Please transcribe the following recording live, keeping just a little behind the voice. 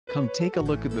Come take a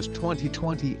look at this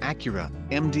 2020 Acura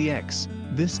MDX.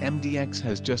 This MDX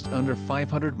has just under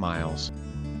 500 miles.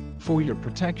 For your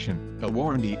protection, a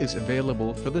warranty is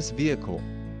available for this vehicle.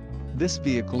 This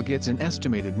vehicle gets an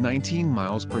estimated 19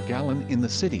 miles per gallon in the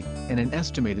city, and an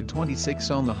estimated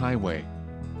 26 on the highway.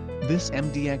 This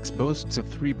MDX boasts a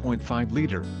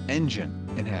 3.5-liter engine,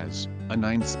 and has a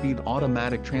 9-speed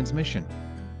automatic transmission.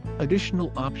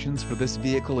 Additional options for this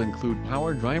vehicle include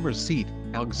power driver's seat,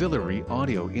 auxiliary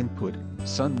audio input,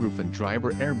 sunroof and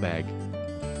driver airbag.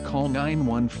 Call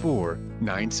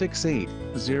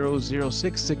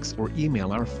 914-968-0066 or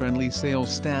email our friendly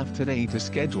sales staff today to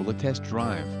schedule a test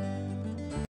drive.